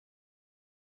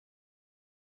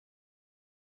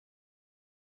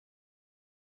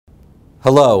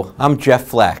Hello, I'm Jeff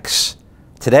Flax.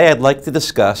 Today I'd like to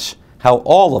discuss how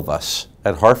all of us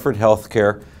at Hartford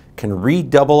HealthCare can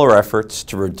redouble our efforts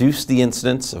to reduce the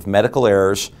incidence of medical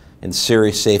errors and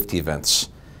serious safety events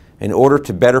in order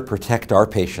to better protect our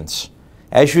patients.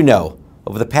 As you know,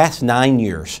 over the past 9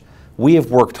 years, we have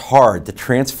worked hard to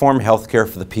transform healthcare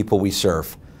for the people we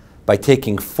serve by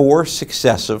taking 4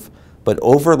 successive but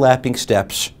overlapping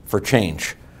steps for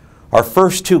change. Our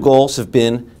first 2 goals have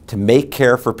been to make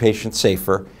care for patients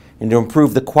safer and to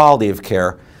improve the quality of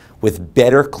care with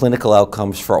better clinical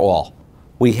outcomes for all.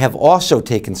 We have also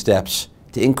taken steps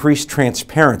to increase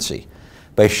transparency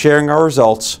by sharing our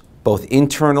results both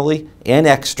internally and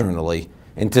externally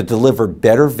and to deliver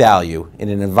better value in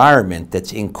an environment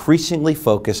that's increasingly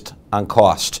focused on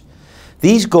cost.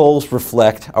 These goals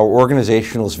reflect our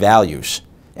organization's values: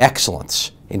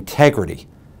 excellence, integrity,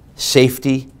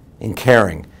 safety, and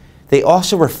caring. They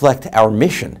also reflect our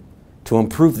mission to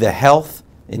improve the health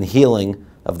and healing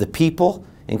of the people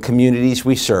and communities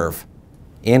we serve,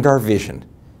 and our vision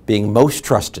being most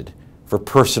trusted for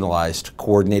personalized,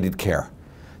 coordinated care.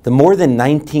 The more than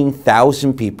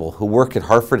 19,000 people who work at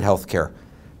Hartford HealthCare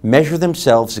measure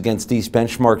themselves against these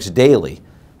benchmarks daily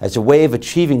as a way of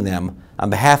achieving them on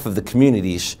behalf of the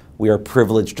communities we are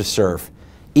privileged to serve.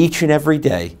 Each and every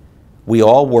day, we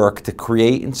all work to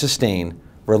create and sustain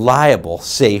reliable,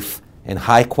 safe, and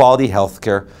high-quality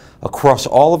healthcare across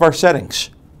all of our settings,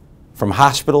 from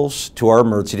hospitals to our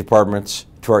emergency departments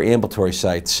to our ambulatory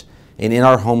sites and in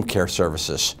our home care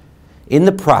services. In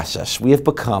the process, we have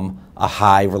become a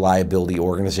high-reliability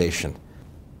organization.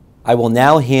 I will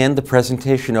now hand the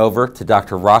presentation over to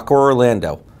Dr. Rocco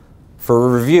Orlando for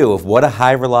a review of what a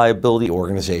high-reliability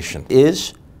organization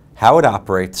is, how it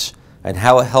operates, and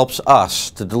how it helps us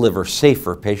to deliver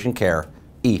safer patient care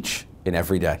each and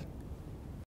every day.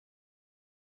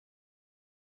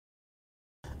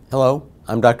 Hello,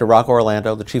 I'm Dr. Rocco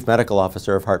Orlando, the Chief Medical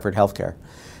Officer of Hartford HealthCare.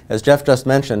 As Jeff just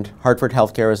mentioned, Hartford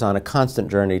HealthCare is on a constant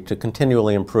journey to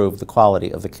continually improve the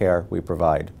quality of the care we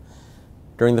provide.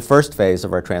 During the first phase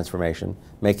of our transformation,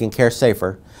 making care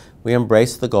safer, we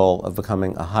embraced the goal of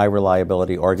becoming a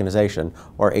high-reliability organization,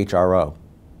 or HRO.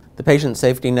 The Patient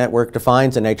Safety Network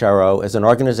defines an HRO as an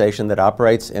organization that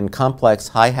operates in complex,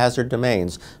 high-hazard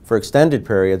domains for extended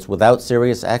periods without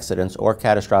serious accidents or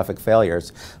catastrophic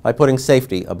failures by putting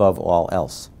safety above all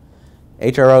else.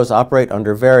 HROs operate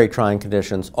under very trying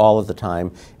conditions all of the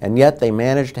time, and yet they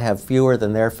manage to have fewer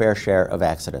than their fair share of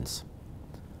accidents.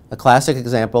 A classic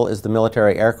example is the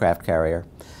military aircraft carrier.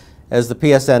 As the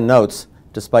PSN notes,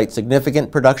 despite significant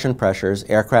production pressures,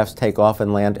 aircrafts take off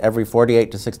and land every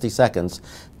 48 to 60 seconds,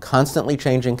 constantly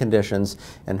changing conditions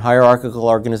and hierarchical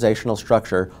organizational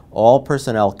structure, all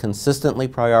personnel consistently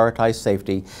prioritize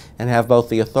safety and have both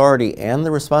the authority and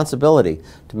the responsibility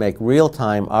to make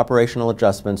real-time operational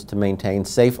adjustments to maintain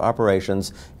safe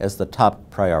operations as the top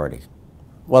priority.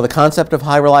 While the concept of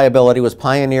high reliability was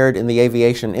pioneered in the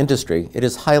aviation industry, it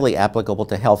is highly applicable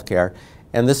to healthcare,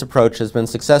 and this approach has been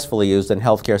successfully used in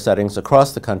healthcare settings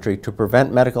across the country to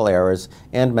prevent medical errors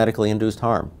and medically induced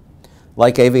harm.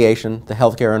 Like aviation, the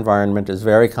healthcare environment is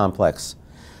very complex,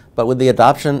 but with the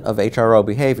adoption of HRO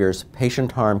behaviors,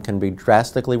 patient harm can be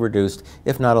drastically reduced,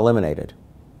 if not eliminated.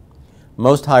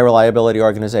 Most high-reliability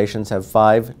organizations have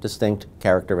 5 distinct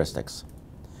characteristics.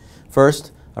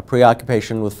 First, a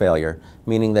preoccupation with failure,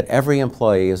 meaning that every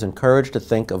employee is encouraged to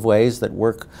think of ways that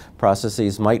work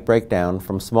processes might break down,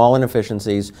 from small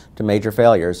inefficiencies to major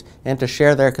failures, and to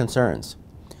share their concerns.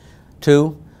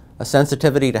 2, a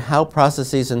sensitivity to how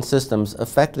processes and systems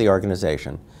affect the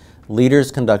organization.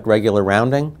 Leaders conduct regular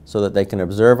rounding so that they can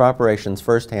observe operations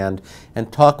firsthand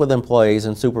and talk with employees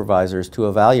and supervisors to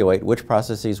evaluate which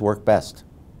processes work best.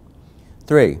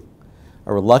 3,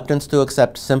 a reluctance to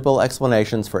accept simple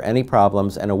explanations for any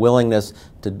problems and a willingness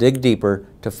to dig deeper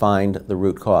to find the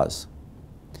root cause.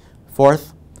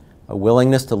 4th, a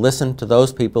willingness to listen to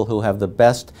those people who have the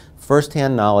best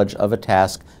first-hand knowledge of a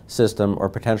task, system, or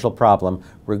potential problem,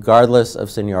 regardless of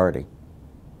seniority.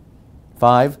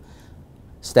 5,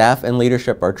 staff and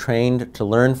leadership are trained to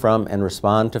learn from and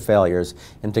respond to failures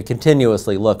and to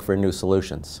continuously look for new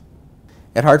solutions.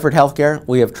 At Hartford HealthCare,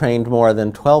 we have trained more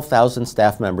than 12,000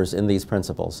 staff members in these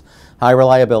principles. High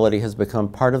reliability has become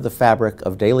part of the fabric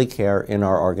of daily care in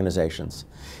our organizations.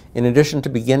 In addition to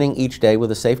beginning each day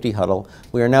with a safety huddle,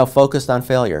 we are now focused on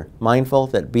failure, mindful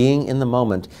that being in the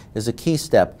moment is a key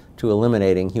step to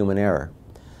eliminating human error.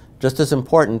 Just as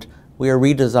important, we are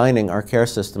redesigning our care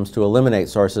systems to eliminate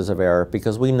sources of error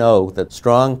because we know that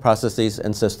strong processes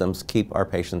and systems keep our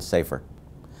patients safer.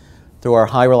 Through our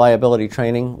high reliability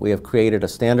training, we have created a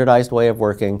standardized way of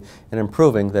working and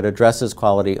improving that addresses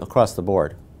quality across the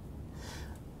board.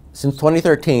 Since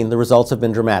 2013, the results have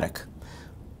been dramatic.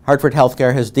 Hartford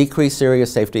HealthCare has decreased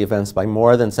serious safety events by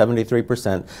more than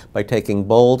 73% by taking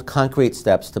bold, concrete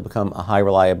steps to become a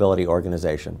high-reliability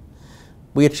organization.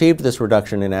 We achieved this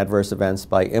reduction in adverse events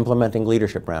by implementing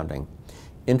leadership rounding,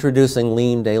 introducing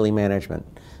lean daily management,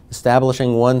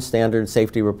 establishing one standard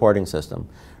safety reporting system,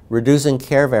 reducing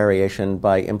care variation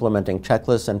by implementing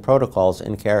checklists and protocols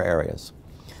in care areas,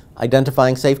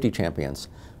 identifying safety champions,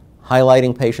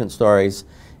 highlighting patient stories,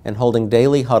 and holding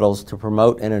daily huddles to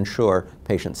promote and ensure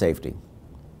patient safety.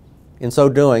 In so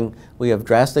doing, we have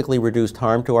drastically reduced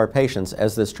harm to our patients,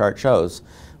 as this chart shows,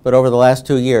 but over the last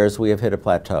 2 years, we have hit a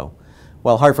plateau.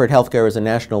 While Hartford HealthCare is a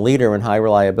national leader in high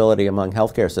reliability among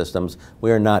healthcare systems, we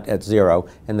are not at zero,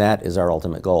 and that is our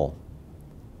ultimate goal.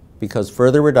 Because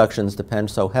further reductions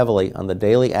depend so heavily on the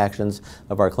daily actions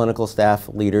of our clinical staff,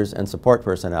 leaders, and support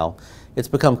personnel, it's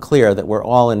become clear that we're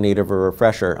all in need of a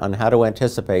refresher on how to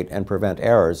anticipate and prevent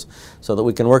errors so that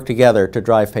we can work together to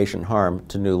drive patient harm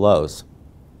to new lows.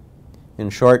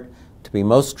 In short, to be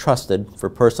most trusted for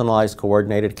personalized,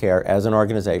 coordinated care as an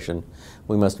organization,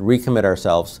 we must recommit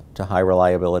ourselves to high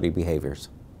reliability behaviors.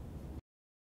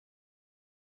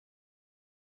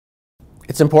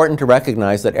 It's important to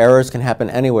recognize that errors can happen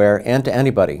anywhere and to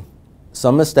anybody.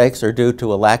 Some mistakes are due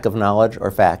to a lack of knowledge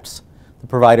or facts. The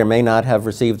provider may not have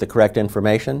received the correct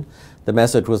information, the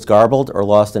message was garbled or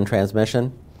lost in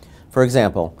transmission. For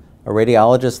example, a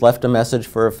radiologist left a message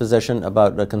for a physician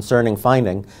about a concerning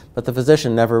finding, but the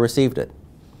physician never received it.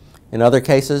 In other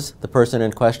cases, the person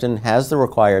in question has the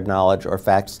required knowledge or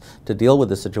facts to deal with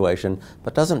the situation,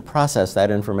 but doesn't process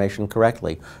that information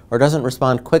correctly, or doesn't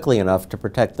respond quickly enough to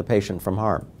protect the patient from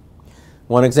harm.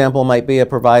 One example might be a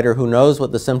provider who knows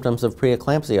what the symptoms of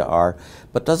preeclampsia are,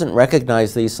 but doesn't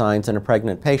recognize these signs in a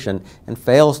pregnant patient and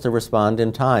fails to respond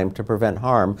in time to prevent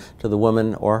harm to the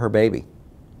woman or her baby.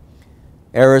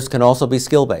 Errors can also be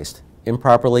skill-based,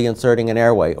 improperly inserting an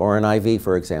airway or an IV,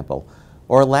 for example,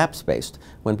 or lapse-based,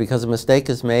 when because a mistake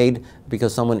is made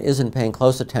because someone isn't paying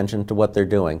close attention to what they're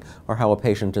doing or how a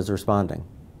patient is responding.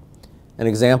 An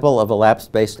example of a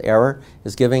lapse-based error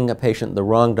is giving a patient the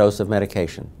wrong dose of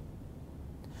medication.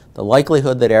 The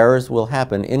likelihood that errors will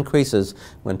happen increases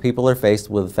when people are faced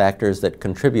with factors that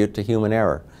contribute to human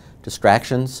error: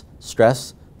 distractions,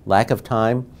 stress, lack of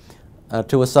time,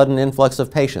 to a sudden influx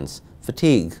of patients,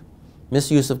 fatigue,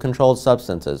 misuse of controlled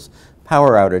substances,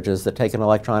 power outages that take an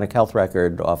electronic health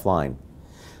record offline.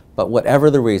 But whatever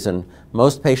the reason,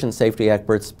 most patient safety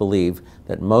experts believe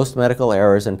that most medical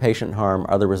errors and patient harm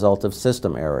are the result of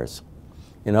system errors.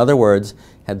 In other words,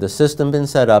 had the system been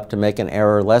set up to make an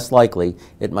error less likely,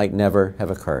 it might never have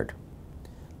occurred.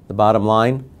 The bottom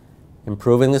line,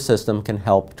 improving the system can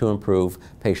help to improve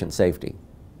patient safety.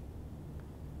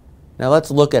 Now let's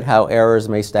look at how errors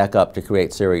may stack up to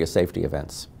create serious safety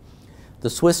events. The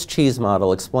Swiss cheese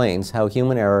model explains how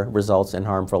human error results in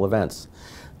harmful events.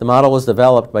 The model was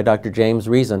developed by Dr. James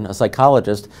Reason, a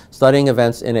psychologist studying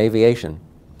events in aviation.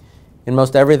 In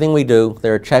most everything we do,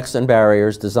 there are checks and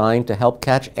barriers designed to help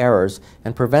catch errors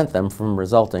and prevent them from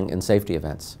resulting in safety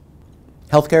events.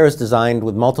 Healthcare is designed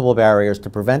with multiple barriers to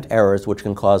prevent errors which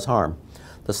can cause harm.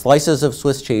 The slices of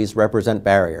Swiss cheese represent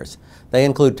barriers. They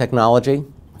include technology,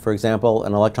 for example,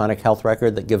 an electronic health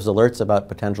record that gives alerts about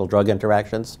potential drug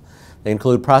interactions. They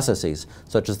include processes,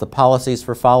 such as the policies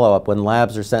for follow-up when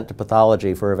labs are sent to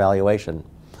pathology for evaluation.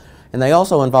 And they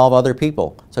also involve other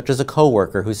people, such as a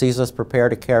coworker who sees us prepare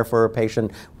to care for a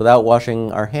patient without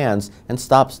washing our hands and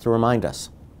stops to remind us.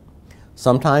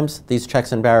 Sometimes these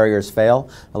checks and barriers fail,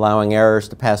 allowing errors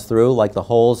to pass through like the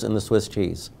holes in the Swiss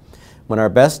cheese. When our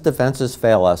best defenses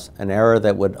fail us, an error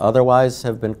that would otherwise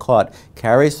have been caught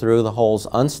carries through the holes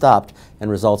unstopped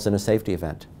and results in a safety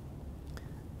event.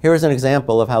 Here is an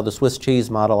example of how the Swiss cheese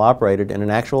model operated in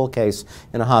an actual case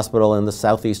in a hospital in the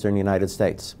southeastern United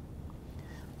States.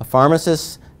 A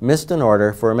pharmacist missed an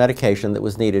order for a medication that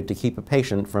was needed to keep a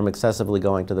patient from excessively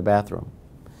going to the bathroom.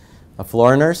 A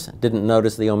floor nurse didn't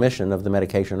notice the omission of the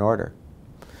medication order.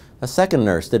 A second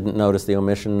nurse didn't notice the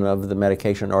omission of the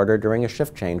medication order during a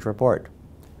shift change report.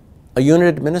 A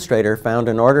unit administrator found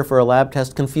an order for a lab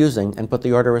test confusing and put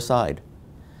the order aside.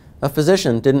 A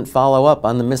physician didn't follow up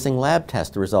on the missing lab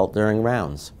test result during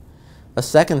rounds. A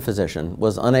second physician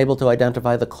was unable to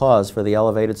identify the cause for the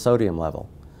elevated sodium level.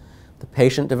 The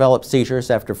patient developed seizures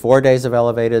after 4 days of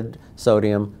elevated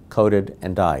sodium, coded,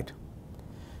 and died.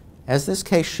 As this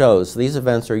case shows, these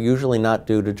events are usually not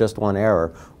due to just one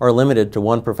error or limited to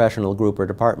one professional group or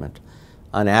department.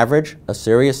 On average, a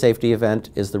serious safety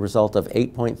event is the result of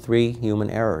 8.3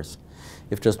 human errors.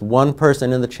 If just one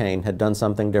person in the chain had done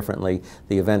something differently,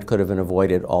 the event could have been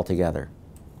avoided altogether.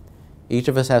 Each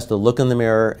of us has to look in the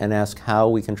mirror and ask how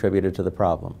we contributed to the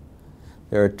problem.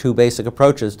 There are two basic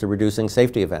approaches to reducing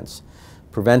safety events: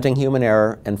 preventing human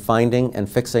error and finding and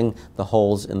fixing the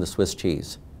holes in the Swiss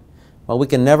cheese. While we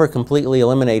can never completely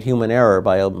eliminate human error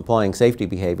by employing safety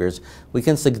behaviors, we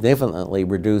can significantly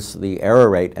reduce the error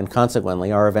rate and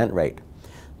consequently our event rate.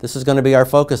 This is going to be our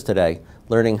focus today,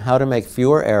 learning how to make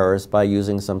fewer errors by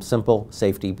using some simple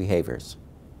safety behaviors.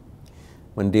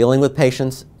 When dealing with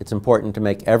patients, it's important to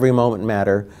make every moment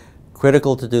matter,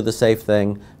 critical to do the safe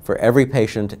thing for every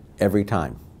patient, every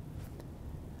time.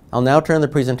 I'll now turn the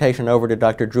presentation over to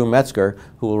Dr. Drew Metzger,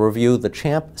 who will review the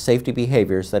CHAMP safety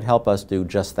behaviors that help us do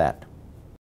just that.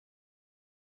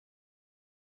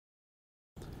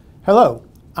 Hello,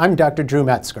 I'm Dr. Drew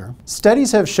Metzger.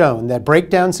 Studies have shown that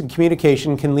breakdowns in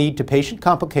communication can lead to patient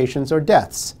complications or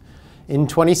deaths. In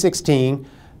 2016,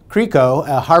 HRO,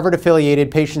 a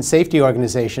Harvard-affiliated patient safety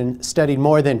organization, studied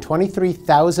more than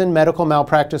 23,000 medical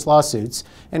malpractice lawsuits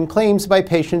and claims by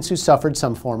patients who suffered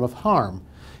some form of harm.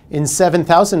 In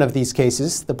 7,000 of these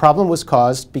cases, the problem was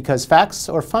caused because facts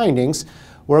or findings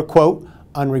were, quote,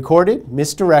 unrecorded,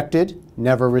 misdirected,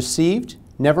 never received,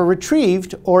 never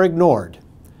retrieved, or ignored.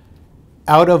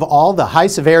 Out of all the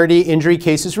high-severity injury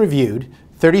cases reviewed,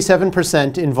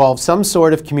 37% involved some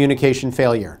sort of communication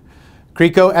failure.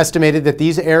 HRO estimated that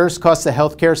these errors cost the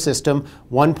healthcare system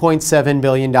 $1.7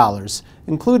 billion,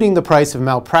 including the price of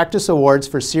malpractice awards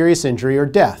for serious injury or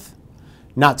death.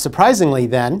 Not surprisingly,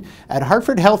 then, at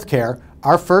Hartford HealthCare,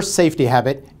 our first safety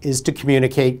habit is to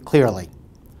communicate clearly.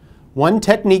 One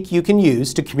technique you can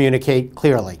use to communicate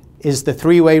clearly is the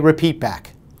three-way repeat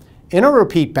back. In a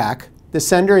repeat back, the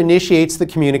sender initiates the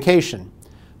communication.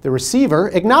 The receiver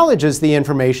acknowledges the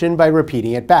information by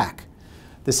repeating it back.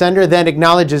 The sender then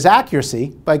acknowledges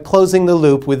accuracy by closing the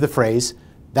loop with the phrase,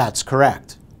 "That's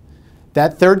correct."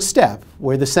 That third step,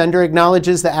 where the sender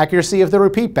acknowledges the accuracy of the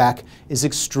repeat back, is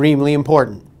extremely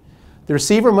important. The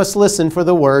receiver must listen for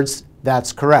the words,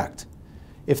 "That's correct."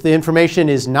 If the information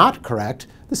is not correct,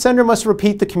 the sender must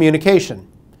repeat the communication.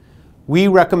 We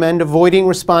recommend avoiding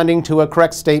responding to a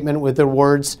correct statement with the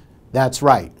words, "That's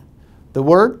right." The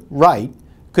word "right"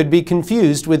 could be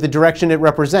confused with the direction it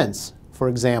represents. For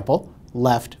example,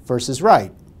 left versus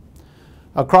right.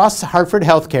 Across Hartford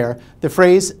HealthCare, the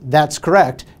phrase, "That's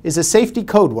correct," is a safety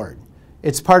code word.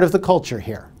 It's part of the culture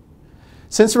here.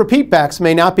 Since repeatbacks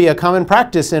may not be a common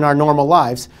practice in our normal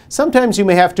lives, sometimes you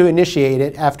may have to initiate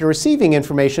it after receiving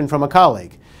information from a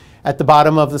colleague. At the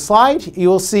bottom of the slide, you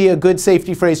will see a good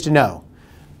safety phrase to know.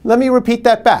 Let me repeat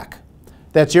that back.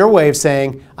 That's your way of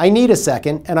saying, I need a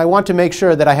second, and I want to make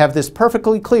sure that I have this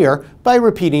perfectly clear by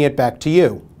repeating it back to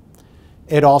you.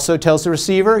 It also tells the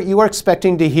receiver you are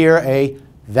expecting to hear a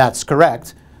 "That's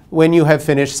correct" when you have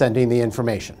finished sending the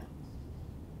information.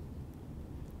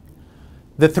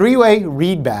 The three-way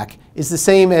readback is the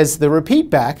same as the repeat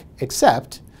back,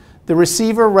 except the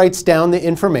receiver writes down the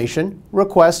information,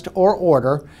 request, or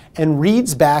order and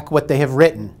reads back what they have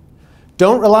written.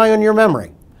 Don't rely on your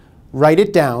memory. Write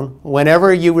it down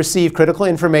whenever you receive critical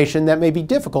information that may be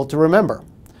difficult to remember.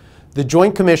 The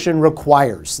Joint Commission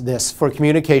requires this for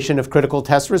communication of critical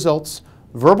test results,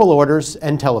 verbal orders,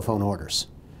 and telephone orders.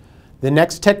 The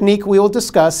next technique we will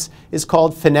discuss is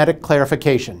called phonetic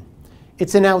clarification.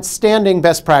 It's an outstanding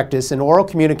best practice in oral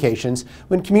communications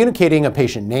when communicating a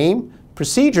patient name,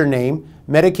 procedure name,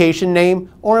 medication name,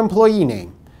 or employee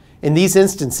name. In these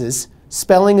instances,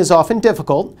 spelling is often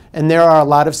difficult and there are a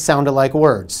lot of sound-alike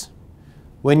words.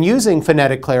 When using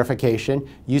phonetic clarification,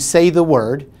 you say the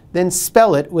word, then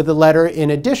spell it with a letter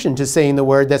in addition to saying the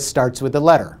word that starts with the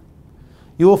letter.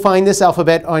 You will find this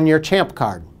alphabet on your CHAMP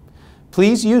card.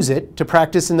 Please use it to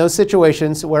practice in those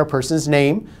situations where a person's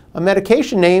name, a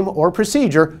medication name, or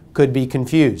procedure could be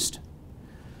confused.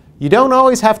 You don't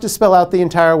always have to spell out the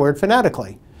entire word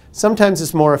phonetically. Sometimes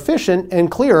it's more efficient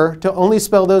and clearer to only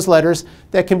spell those letters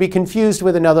that can be confused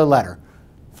with another letter.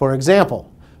 For example,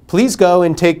 please go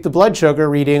and take the blood sugar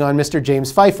reading on Mr.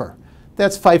 James Pfeiffer.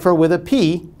 That's Pfeiffer with a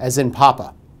P, as in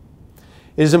Papa.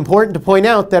 It is important to point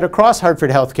out that across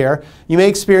Hartford HealthCare, you may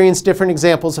experience different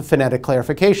examples of phonetic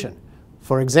clarification.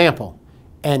 For example,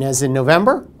 N as in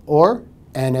November or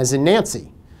N as in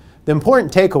Nancy. The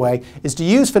important takeaway is to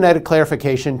use phonetic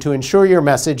clarification to ensure your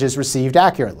message is received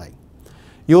accurately.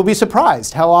 You will be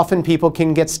surprised how often people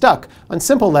can get stuck on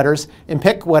simple letters and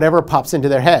pick whatever pops into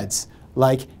their heads,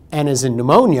 like N as in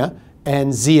pneumonia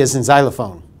and Z as in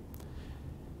xylophone.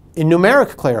 In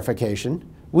numeric clarification,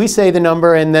 we say the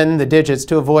number and then the digits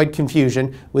to avoid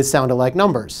confusion with sound-alike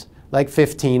numbers, like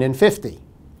 15 and 50.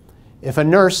 If a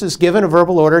nurse is given a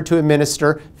verbal order to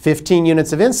administer 15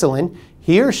 units of insulin,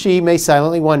 he or she may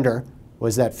silently wonder,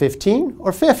 was that 15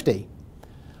 or 50?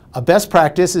 A best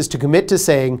practice is to commit to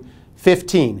saying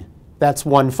 15, that's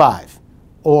 1-5,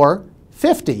 or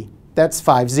 50, that's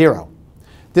 5-0.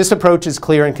 This approach is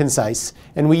clear and concise,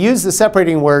 and we use the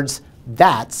separating words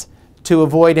 "that's" to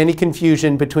avoid any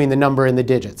confusion between the number and the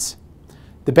digits.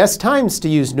 The best times to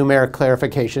use numeric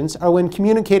clarifications are when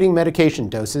communicating medication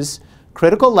doses,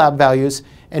 critical lab values,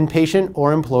 and patient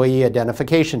or employee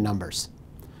identification numbers.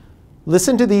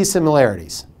 Listen to these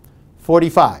similarities.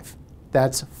 45,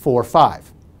 that's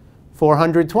 4-5.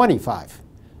 425,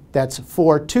 that's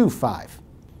 425.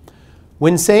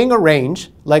 When saying a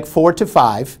range, like 4 to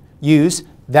 5, use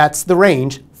 "that's the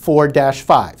range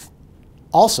 4-5.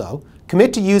 Also,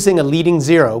 commit to using a leading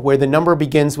zero where the number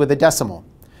begins with a decimal.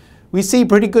 We see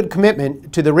pretty good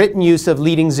commitment to the written use of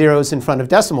leading zeros in front of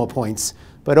decimal points,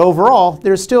 but overall,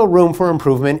 there's still room for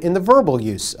improvement in the verbal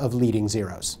use of leading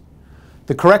zeros.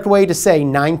 The correct way to say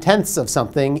 9/10 of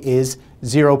something is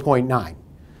 0.9.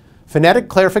 Phonetic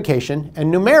clarification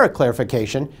and numeric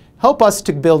clarification help us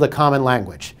to build a common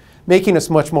language, making us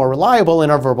much more reliable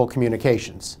in our verbal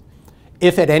communications.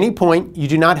 If at any point you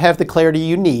do not have the clarity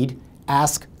you need,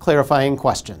 ask clarifying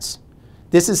questions.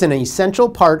 This is an essential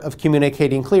part of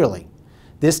communicating clearly.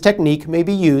 This technique may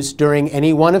be used during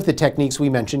any one of the techniques we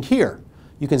mentioned here.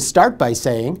 You can start by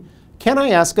saying, "Can I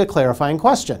ask a clarifying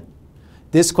question?"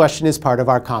 This question is part of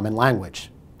our common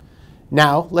language.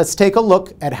 Now, let's take a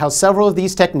look at how several of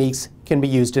these techniques can be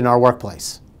used in our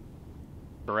workplace.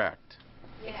 Correct.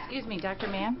 Excuse me, Dr.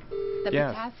 Mann? The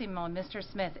Yes. potassium on Mr.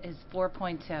 Smith is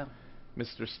 4.2.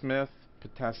 Mr. Smith,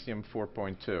 potassium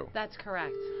 4.2. That's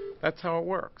correct. That's how it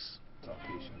works.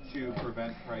 To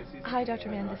prevent crises. Hi, Dr.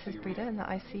 Mann. This is Brita in the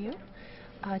ICU.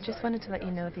 Just wanted to let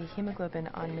you know the hemoglobin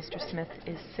on Mr. Smith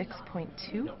is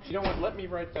 6.2, You know what? Let me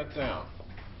write that down.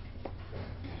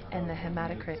 and the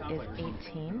hematocrit is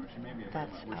 18.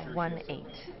 That's 1.8.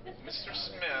 Mr.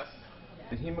 Smith,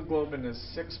 the hemoglobin is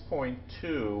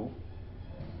 6.2,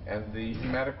 and the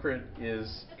hematocrit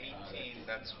is 18.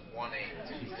 That's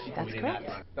 1.8. That's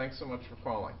correct. Thanks so much for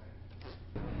calling.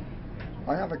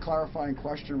 I have a clarifying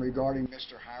question regarding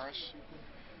Mr. Harris.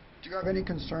 Do you have any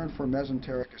concern for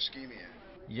mesenteric ischemia?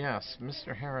 Yes,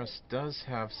 Mr. Harris does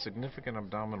have significant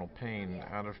abdominal pain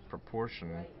out of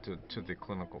proportion to the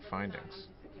clinical findings.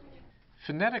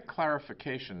 Phonetic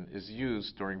clarification is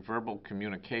used during verbal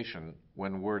communication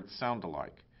when words sound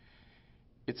alike.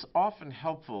 It's often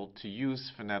helpful to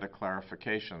use phonetic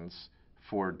clarifications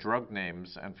for drug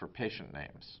names and for patient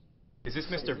names. Is this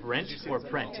Mr. Brent or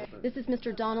Brent? This is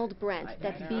Mr. Donald Brent.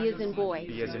 That's B as in boy.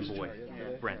 B as in boy.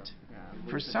 Brent.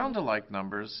 For sound-alike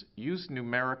numbers, use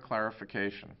numeric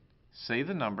clarification. Say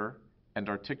the number and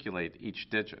articulate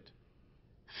each digit.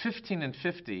 15 and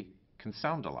 50 can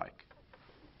sound alike.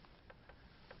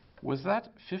 Was that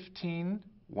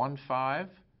 15-1-5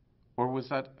 or was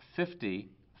that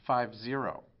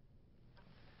 50-5-0?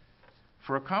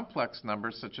 For a complex number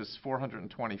such as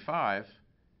 425,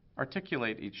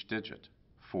 articulate each digit.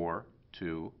 4,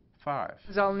 2, 5.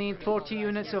 I'll need 40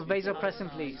 units of vasopressin,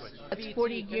 please. That's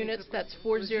 40 units. That's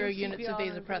 40 units of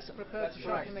vasopressin. Prepare to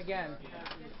shock him again.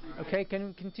 Okay, can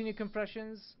we continue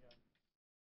compressions?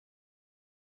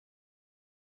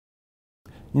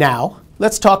 Now,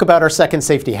 let's talk about our second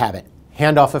safety habit,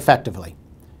 hand off effectively.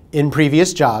 In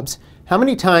previous jobs, how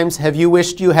many times have you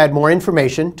wished you had more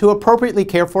information to appropriately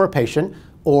care for a patient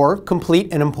or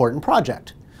complete an important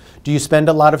project? Do you spend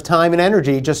a lot of time and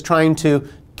energy just trying to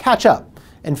catch up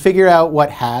and figure out what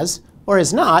has or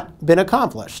has not been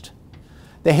accomplished?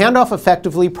 The handoff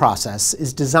effectively process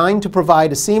is designed to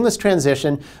provide a seamless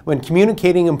transition when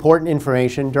communicating important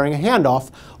information during a handoff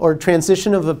or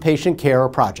transition of a patient care or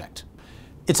project.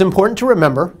 It's important to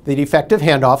remember that effective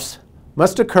handoffs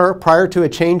must occur prior to a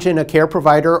change in a care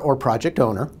provider or project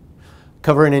owner,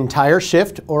 cover an entire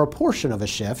shift or a portion of a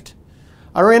shift,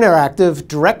 are interactive,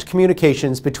 direct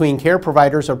communications between care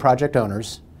providers or project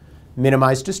owners,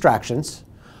 minimize distractions,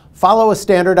 follow a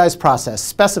standardized process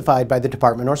specified by the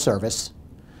department or service,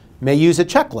 may use a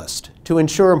checklist to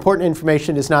ensure important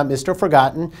information is not missed or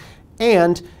forgotten,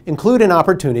 and include an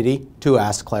opportunity to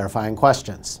ask clarifying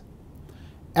questions.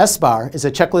 SBAR is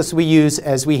a checklist we use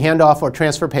as we hand off or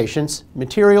transfer patients,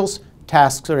 materials,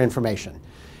 tasks, or information.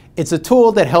 It's a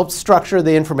tool that helps structure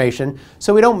the information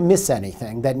so we don't miss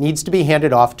anything that needs to be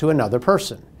handed off to another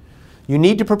person. You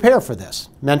need to prepare for this,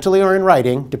 mentally or in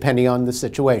writing, depending on the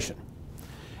situation.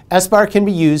 SBAR can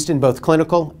be used in both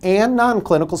clinical and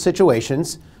non-clinical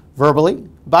situations, verbally,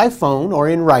 by phone, or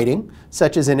in writing,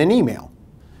 such as in an email.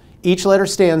 Each letter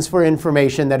stands for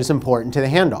information that is important to the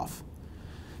handoff.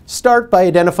 Start by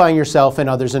identifying yourself and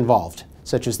others involved,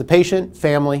 such as the patient,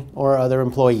 family, or other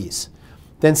employees.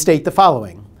 Then state the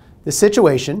following: the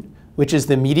situation, which is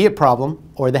the immediate problem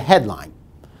or the headline.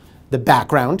 The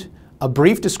background, a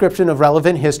brief description of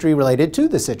relevant history related to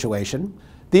the situation.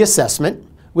 The assessment,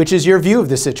 which is your view of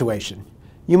the situation.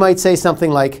 You might say something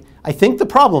like, I think the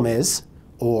problem is,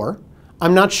 or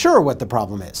I'm not sure what the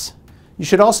problem is. You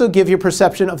should also give your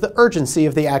perception of the urgency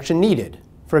of the action needed.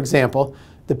 For example,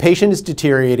 the patient is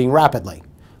deteriorating rapidly,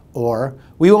 or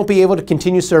we won't be able to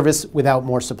continue service without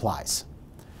more supplies.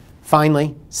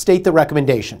 Finally, state the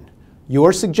recommendation,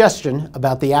 your suggestion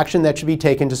about the action that should be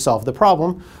taken to solve the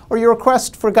problem, or your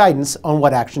request for guidance on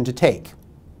what action to take.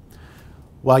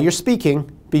 While you're speaking,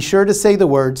 be sure to say the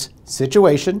words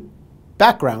situation,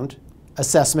 background,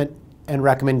 assessment, and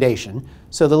recommendation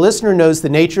so the listener knows the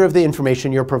nature of the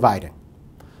information you're providing.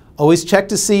 Always check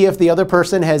to see if the other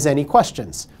person has any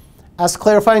questions. Ask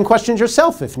clarifying questions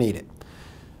yourself if needed.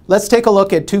 Let's take a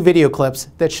look at 2 video clips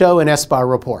that show an SBAR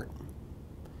report.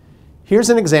 Here's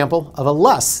an example of a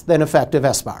less than effective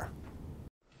SBAR.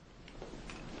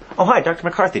 Oh, hi, Dr.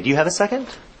 McCarthy. Do you have a second?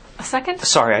 A second?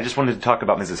 Sorry, I just wanted to talk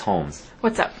about Mrs. Holmes.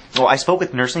 What's up? Well, I spoke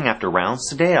with nursing after rounds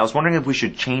today. I was wondering if we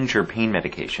should change her pain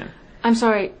medication. I'm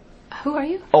sorry, who are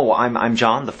you? Oh, I'm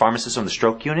John, the pharmacist on the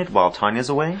stroke unit while Tanya's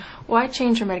away. Why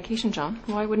change her medication, John?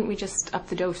 Why wouldn't we just up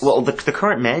the dose? Well, the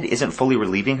current med isn't fully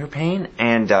relieving her pain,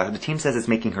 and the team says it's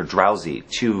making her drowsy,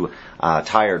 too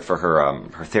tired for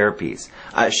her therapies.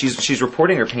 She's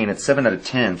reporting her pain at 7 out of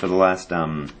 10 for the last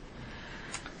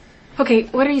Okay,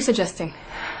 what are you suggesting?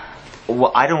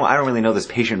 Well, I don't really know this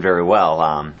patient very well.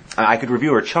 I could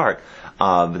review her chart,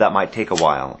 but that might take a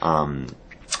while.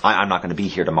 I'm not going to be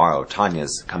here tomorrow.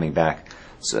 Tanya's coming back,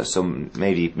 so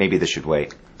maybe this should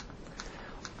wait.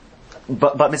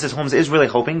 But Mrs. Holmes is really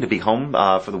hoping to be home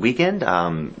for the weekend,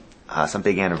 some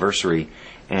big anniversary,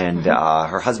 and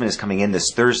her husband is coming in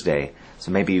this Thursday,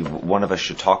 so maybe one of us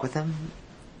should talk with him.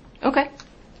 Okay.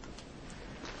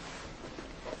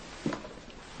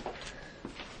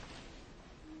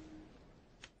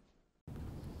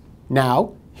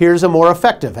 Now, here's a more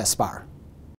effective SBAR.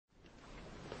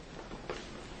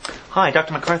 Hi,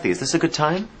 Dr. McCarthy. Is this a good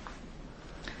time?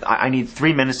 I need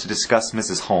 3 minutes to discuss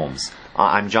Mrs. Holmes.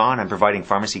 I'm John. I'm providing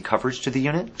pharmacy coverage to the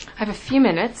unit. I have a few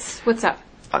minutes. What's up?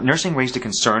 Nursing raised a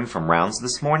concern from rounds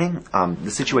this morning.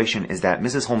 The situation is that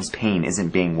Mrs. Holmes' pain isn't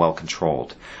being well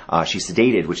controlled. She's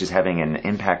sedated, which is having an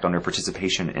impact on her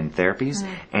participation in therapies,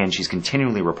 and she's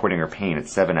continually reporting her pain at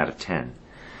 7 out of 10.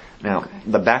 Now,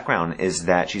 the background is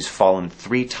that she's fallen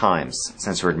 3 times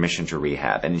since her admission to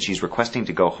rehab, and she's requesting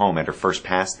to go home at her first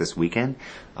pass this weekend,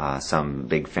 some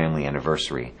big family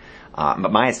anniversary.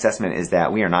 But my assessment is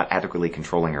that we are not adequately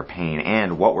controlling her pain,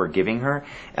 and what we're giving her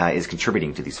is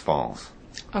contributing to these falls.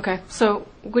 Okay, so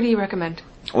what do you recommend?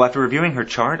 Well, after reviewing her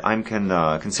chart, I'm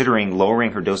considering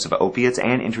lowering her dose of opiates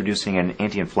and introducing an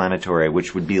anti-inflammatory,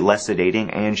 which would be less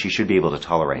sedating, and she should be able to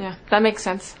tolerate. Yeah, that makes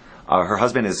sense. Her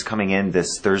husband is coming in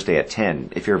this Thursday at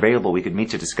 10. If you're available, we could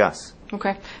meet to discuss.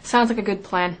 Okay. Sounds like a good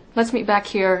plan. Let's meet back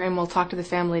here and we'll talk to the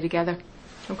family together.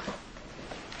 Okay.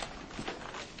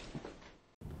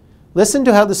 Listen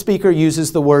to how the speaker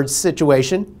uses the words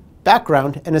situation,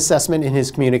 background, and assessment in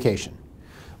his communication.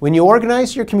 When you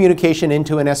organize your communication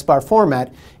into an SBAR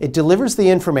format, it delivers the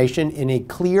information in a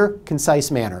clear, concise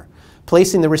manner,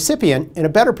 placing the recipient in a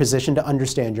better position to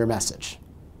understand your message.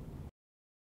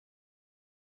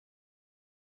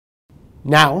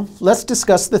 Now, let's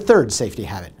discuss the third safety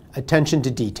habit, attention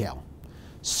to detail.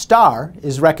 STAR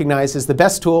is recognized as the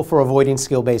best tool for avoiding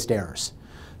skill-based errors.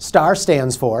 STAR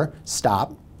stands for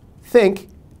stop, think,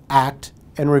 act,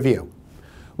 and review.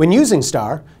 When using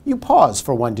STAR, you pause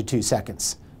for 1 to 2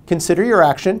 seconds. Consider your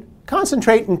action,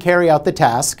 concentrate and carry out the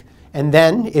task, and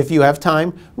then, if you have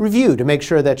time, review to make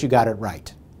sure that you got it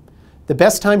right. The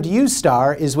best time to use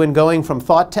STAR is when going from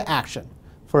thought to action.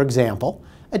 For example,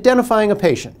 identifying a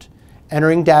patient,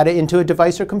 entering data into a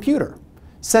device or computer,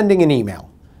 sending an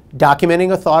email, documenting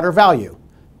a thought or value,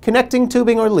 connecting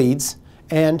tubing or leads,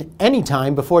 and any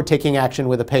time before taking action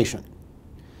with a patient.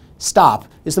 Stop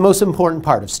is the most important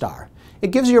part of STAR.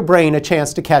 It gives your brain a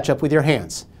chance to catch up with your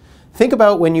hands. Think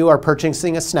about when you are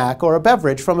purchasing a snack or a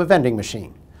beverage from a vending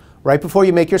machine. Right before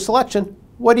you make your selection,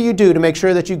 what do you do to make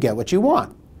sure that you get what you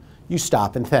want? You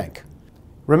stop and think.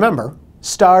 Remember,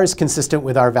 STAR is consistent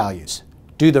with our values.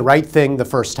 Do the right thing the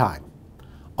first time.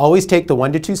 Always take the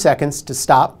 1 to 2 seconds to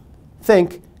stop,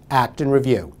 think, act, and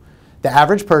review. The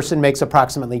average person makes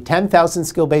approximately 10,000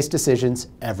 skill-based decisions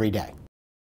every day.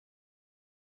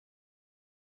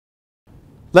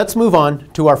 Let's move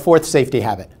on to our fourth safety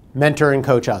habit, mentor and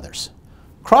coach others.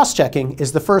 Cross-checking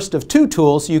is the first of 2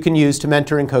 tools you can use to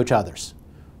mentor and coach others.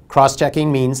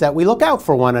 Cross-checking means that we look out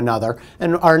for one another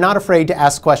and are not afraid to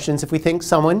ask questions if we think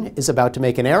someone is about to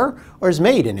make an error or has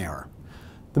made an error.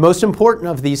 The most important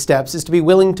of these steps is to be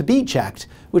willing to be checked,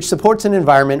 which supports an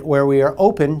environment where we are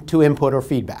open to input or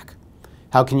feedback.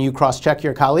 How can you cross-check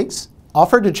your colleagues?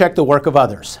 Offer to check the work of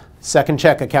others. Second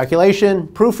check a calculation,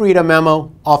 proofread a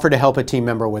memo, offer to help a team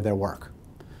member with their work.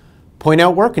 Point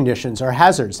out work conditions or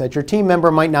hazards that your team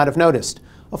member might not have noticed.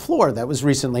 A floor that was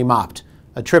recently mopped,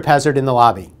 a trip hazard in the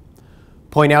lobby.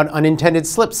 Point out unintended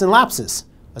slips and lapses,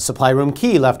 a supply room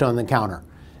key left on the counter,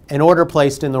 an order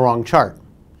placed in the wrong chart.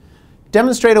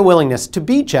 Demonstrate a willingness to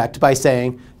be checked by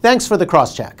saying, "Thanks for the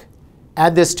cross-check.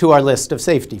 Add this to our list of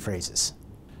safety phrases."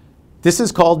 This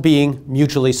is called being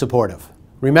mutually supportive.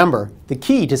 Remember, the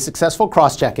key to successful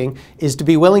cross-checking is to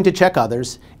be willing to check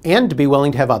others and to be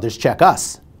willing to have others check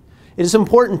us. It is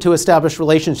important to establish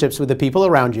relationships with the people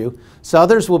around you so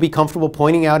others will be comfortable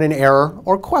pointing out an error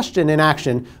or question in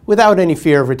action without any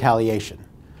fear of retaliation.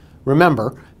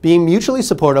 Remember, being mutually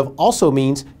supportive also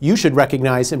means you should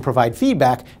recognize and provide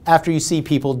feedback after you see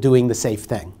people doing the safe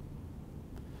thing.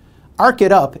 Arc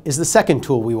It Up is the second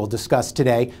tool we will discuss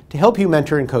today to help you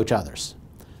mentor and coach others.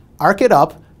 Arc It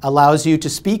Up allows you to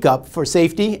speak up for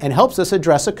safety and helps us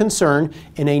address a concern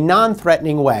in a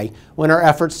non-threatening way when our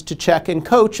efforts to check and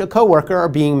coach a coworker are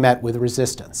being met with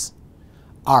resistance.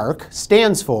 ARC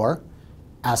stands for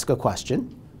Ask a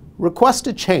Question, Request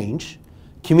a Change,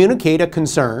 Communicate a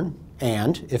Concern,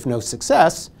 and, if no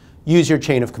success, use your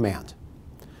chain of command.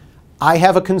 I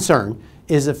have a concern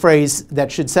is a phrase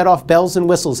that should set off bells and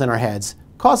whistles in our heads,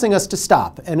 causing us to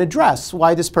stop and address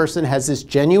why this person has this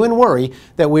genuine worry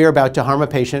that we are about to harm a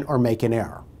patient or make an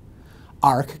error.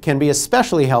 ARC can be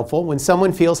especially helpful when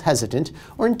someone feels hesitant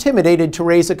or intimidated to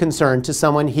raise a concern to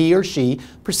someone he or she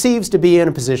perceives to be in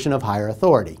a position of higher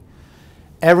authority.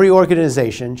 Every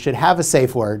organization should have a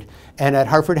safe word, and at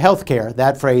Hartford HealthCare,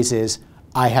 that phrase is,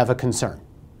 "I have a concern."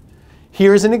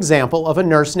 Here is an example of a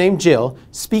nurse named Jill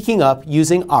speaking up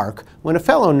using ARC when a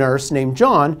fellow nurse named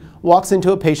John walks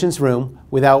into a patient's room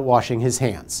without washing his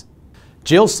hands.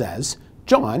 Jill says,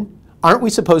 "John, aren't we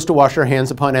supposed to wash our hands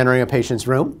upon entering a patient's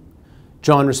room?"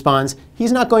 John responds,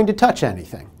 "He's not going to touch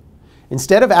anything."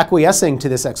 Instead of acquiescing to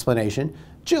this explanation,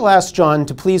 Jill asks John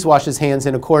to please wash his hands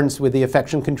in accordance with the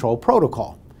infection control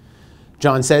protocol.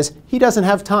 John says he doesn't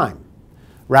have time.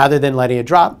 Rather than letting it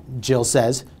drop, Jill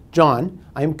says, "John,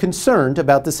 I am concerned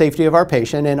about the safety of our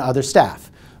patient and other staff.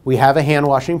 We have a hand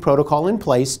washing protocol in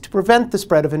place to prevent the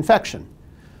spread of infection."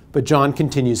 But John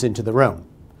continues into the room.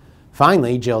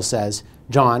 Finally, Jill says,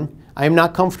 "John, I am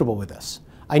not comfortable with this.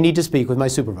 I need to speak with my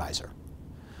supervisor."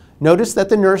 Notice that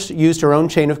the nurse used her own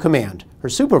chain of command, her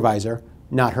supervisor,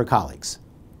 not her colleagues.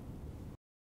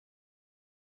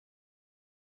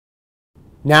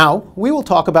 Now, we will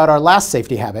talk about our last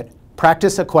safety habit,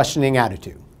 practice a questioning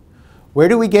attitude. Where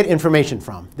do we get information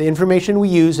from? The information we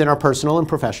use in our personal and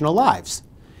professional lives.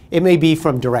 It may be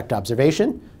from direct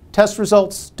observation, test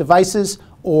results, devices,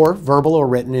 or verbal or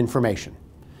written information.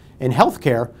 In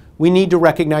healthcare, we need to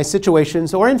recognize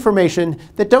situations or information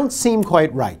that don't seem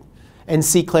quite right and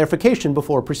seek clarification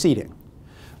before proceeding.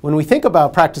 When we think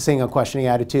about practicing a questioning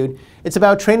attitude, it's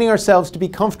about training ourselves to be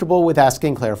comfortable with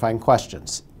asking clarifying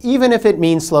questions, even if it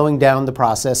means slowing down the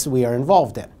process we are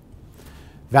involved in.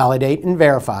 Validate and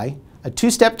verify, a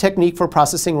two-step technique for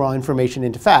processing raw information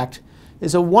into fact,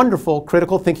 is a wonderful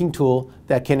critical thinking tool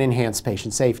that can enhance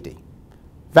patient safety.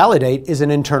 Validate is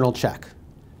an internal check.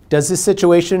 Does this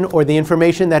situation or the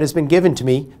information that has been given to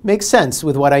me make sense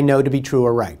with what I know to be true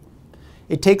or right?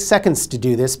 It takes seconds to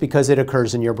do this because it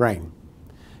occurs in your brain.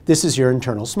 This is your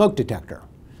internal smoke detector.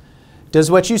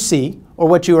 Does what you see or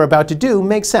what you are about to do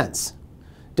make sense?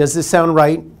 Does this sound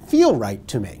right, feel right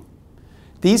to me?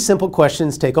 These simple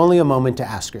questions take only a moment to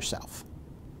ask yourself.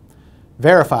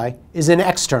 Verify is an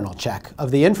external check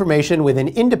of the information with an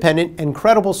independent and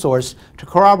credible source to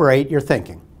corroborate your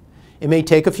thinking. It may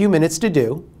take a few minutes to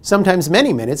do, sometimes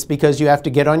many minutes because you have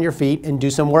to get on your feet and do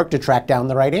some work to track down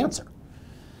the right answer.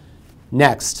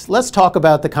 Next, let's talk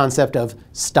about the concept of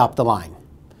stop the line.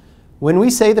 When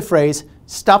we say the phrase,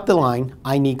 "Stop the line,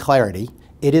 I need clarity,"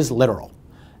 it is literal.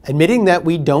 Admitting that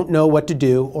we don't know what to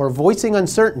do or voicing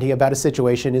uncertainty about a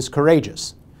situation is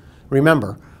courageous.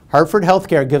 Remember, Hartford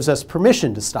HealthCare gives us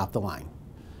permission to stop the line.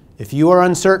 If you are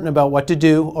uncertain about what to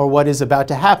do or what is about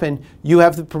to happen, you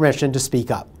have the permission to speak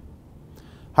up.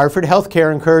 Hartford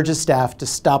HealthCare encourages staff to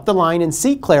stop the line and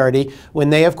seek clarity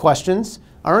when they have questions,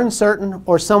 are uncertain,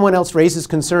 or someone else raises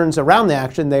concerns around the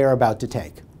action they are about to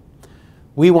take.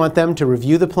 We want them to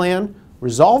review the plan,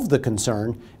 resolve the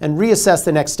concern, and reassess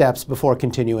the next steps before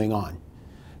continuing on.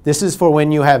 This is for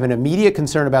when you have an immediate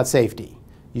concern about safety.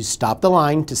 You stop the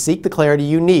line to seek the clarity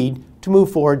you need to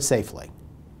move forward safely.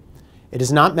 It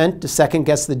is not meant to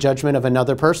second-guess the judgment of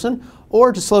another person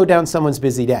or to slow down someone's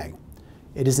busy day.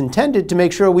 It is intended to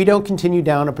make sure we don't continue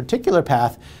down a particular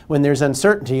path when there's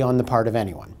uncertainty on the part of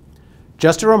anyone.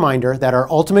 Just a reminder that our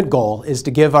ultimate goal is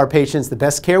to give our patients the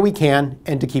best care we can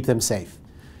and to keep them safe.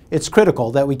 It's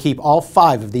critical that we keep all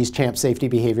 5 of these CHAMP safety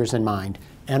behaviors in mind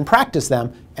and practice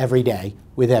them every day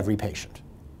with every patient.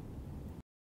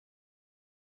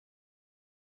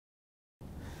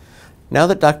 Now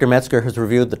that Dr. Metzger has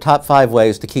reviewed the top 5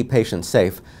 ways to keep patients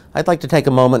safe, I'd like to take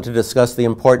a moment to discuss the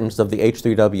importance of the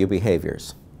H3W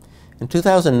behaviors. In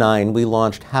 2009, we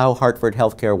launched How Hartford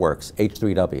HealthCare Works,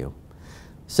 H3W.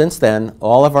 Since then,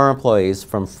 all of our employees,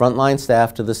 from frontline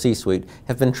staff to the C-suite,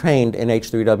 have been trained in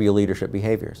H3W leadership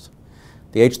behaviors.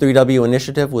 The H3W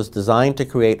initiative was designed to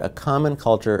create a common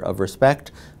culture of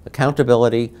respect,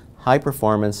 accountability, high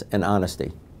performance, and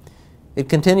honesty. It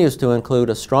continues to include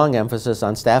a strong emphasis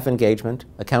on staff engagement,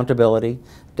 accountability,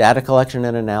 data collection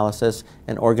and analysis,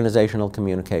 and organizational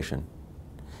communication.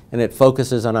 And it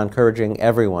focuses on encouraging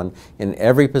everyone in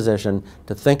every position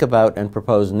to think about and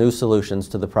propose new solutions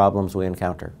to the problems we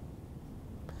encounter.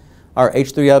 Our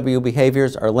H3W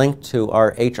behaviors are linked to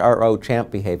our HRO CHAMP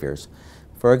behaviors.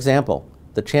 For example,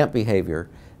 the CHAMP behavior,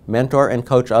 mentor and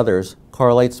coach others,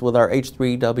 correlates with our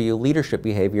H3W leadership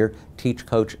behavior, teach,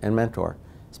 coach, and mentor.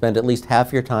 Spend at least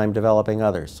half your time developing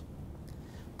others.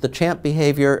 The CHAMP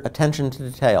behavior, attention to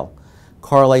detail,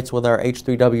 correlates with our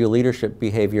H3W leadership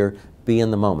behavior, be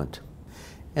in the moment.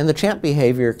 And the CHAMP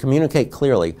behavior, communicate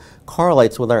clearly,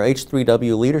 correlates with our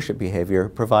H3W leadership behavior,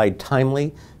 provide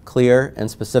timely, clear,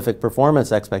 and specific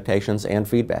performance expectations and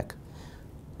feedback.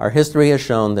 Our history has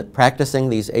shown that practicing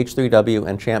these H3W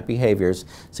and CHAMP behaviors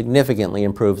significantly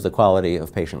improves the quality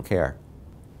of patient care.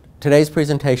 Today's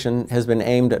presentation has been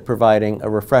aimed at providing a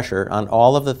refresher on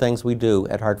all of the things we do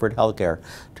at Hartford HealthCare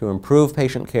to improve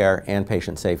patient care and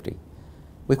patient safety.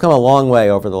 We've come a long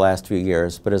way over the last few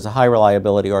years, but as a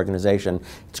high-reliability organization,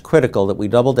 it's critical that we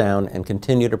double down and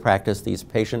continue to practice these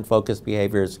patient-focused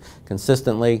behaviors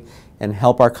consistently and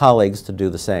help our colleagues to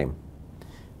do the same.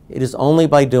 It is only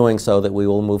by doing so that we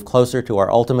will move closer to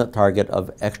our ultimate target of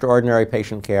extraordinary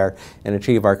patient care and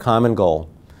achieve our common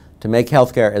goal, to make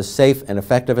healthcare as safe and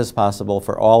effective as possible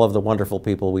for all of the wonderful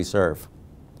people we serve.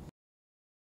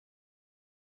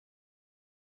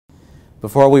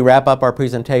 Before we wrap up our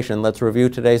presentation, let's review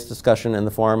today's discussion in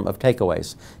the form of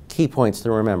takeaways, key points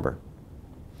to remember.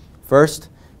 First,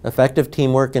 effective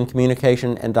teamwork and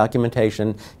communication and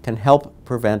documentation can help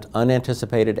prevent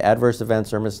unanticipated adverse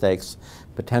events or mistakes,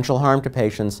 potential harm to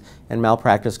patients, and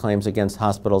malpractice claims against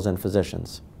hospitals and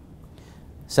physicians.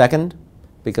 Second,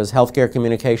 because healthcare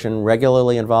communication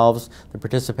regularly involves the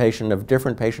participation of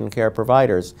different patient care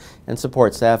providers and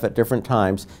support staff at different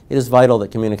times, it is vital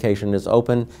that communication is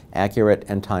open, accurate,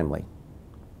 and timely.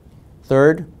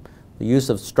 Third, the use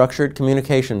of structured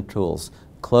communication tools,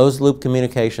 closed-loop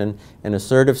communication, and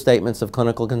assertive statements of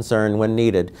clinical concern when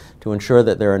needed to ensure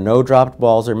that there are no dropped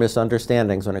balls or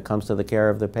misunderstandings when it comes to the care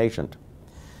of the patient.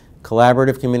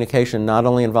 Collaborative communication not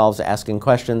only involves asking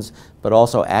questions, but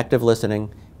also active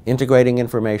listening, integrating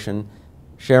information,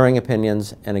 sharing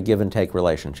opinions, and a give-and-take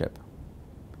relationship.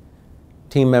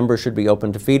 Team members should be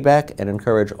open to feedback and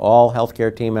encourage all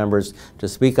healthcare team members to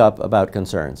speak up about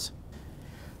concerns.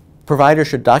 Providers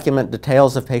should document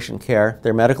details of patient care,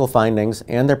 their medical findings,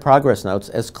 and their progress notes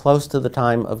as close to the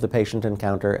time of the patient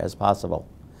encounter as possible.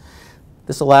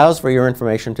 This allows for your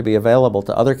information to be available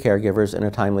to other caregivers in a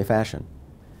timely fashion.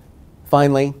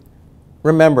 Finally,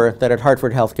 remember that at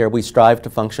Hartford HealthCare we strive to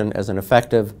function as an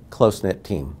effective, close-knit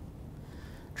team.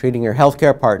 Treating your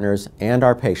healthcare partners and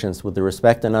our patients with the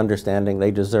respect and understanding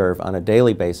they deserve on a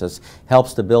daily basis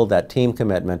helps to build that team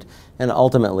commitment and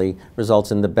ultimately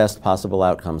results in the best possible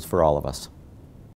outcomes for all of us.